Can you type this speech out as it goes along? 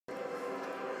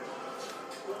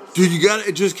Dude, you got it.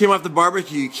 It just came off the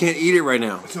barbecue. You can't eat it right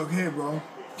now. It's okay, bro.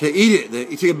 Okay, eat it.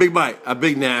 You take a big bite. A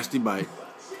big, nasty bite.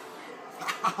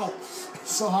 Ow.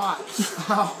 It's so hot.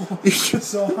 Ow. It's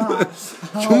so hot.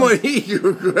 Ow. Come on, eat.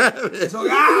 You grab it. It's so,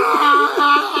 it's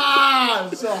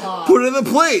so hot. Put it in the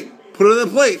plate. Put it in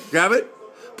the plate. Grab it.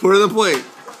 Put it in the plate.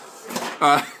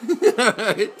 All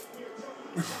right.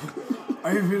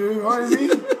 Are you feeling what I mean?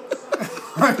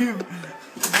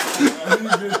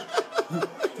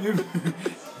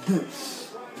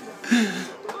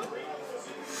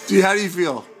 Dude, how do you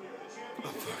feel?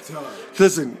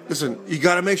 Listen. You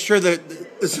gotta make sure that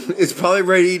it's probably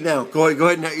ready to eat now. Go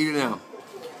ahead and eat it now.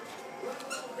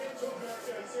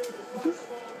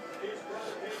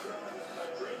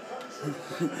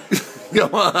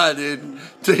 Come on, dude.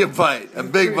 Take a bite. A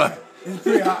big bite. It's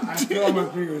pretty hot. I feel on my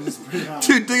fingers. It's pretty hot.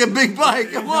 Dude, take a big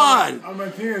bite. Come on. On my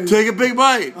fingers. Take a big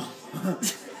bite.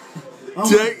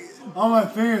 On my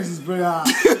fingers is pretty hot.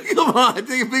 Come on,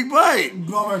 take a big bite.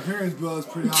 On my fingers, bro, it's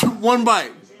pretty hot. One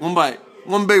bite. One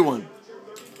big one.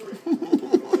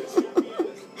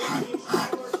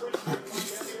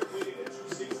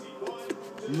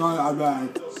 Not that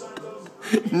bad.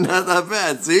 Not that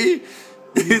bad, see?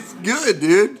 It's good,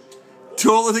 dude.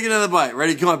 Totally take another bite.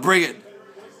 Ready? Come on, bring it.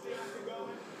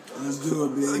 Let's do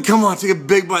it, baby. Come on, take a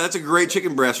big bite. That's a great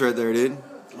chicken breast right there, dude.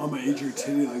 I'm gonna eat your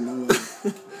titty like no way.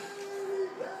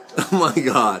 Oh my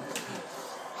god.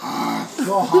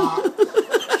 So hot.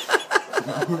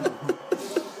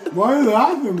 Why are you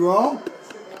laughing, bro?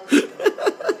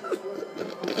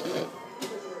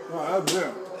 Oh, that's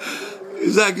good.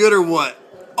 Is that good or what?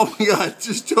 Oh my god,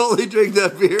 just totally drink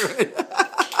that beer right now.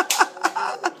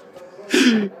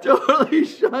 Totally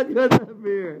shotgun that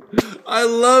beer. I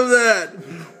love that.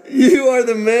 You are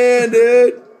the man,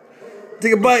 dude.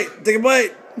 Take a bite. Take a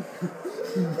bite.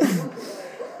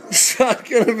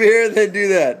 Shotgun a beer and then do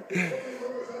that.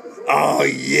 Oh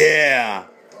yeah.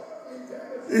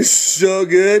 It's so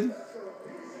good.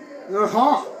 They're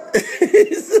hot.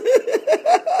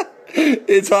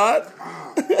 It's hot?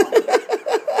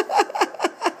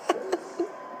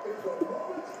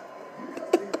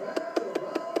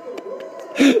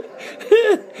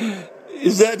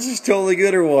 Is that just totally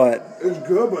good or what? It's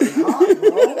good, but it's hot,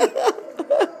 bro.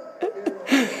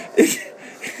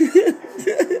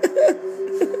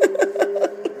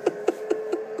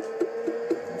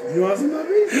 You want some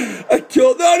puppy?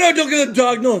 No, don't get the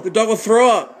dog. No, the dog will throw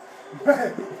up.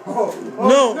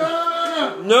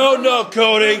 No,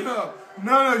 Cody.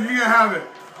 No, you can have it.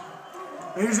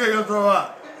 And you say you'll throw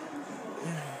up.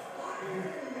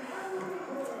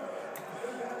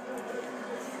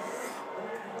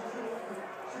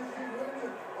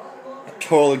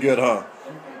 Totally good, huh?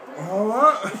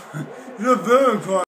 What? You're very fun.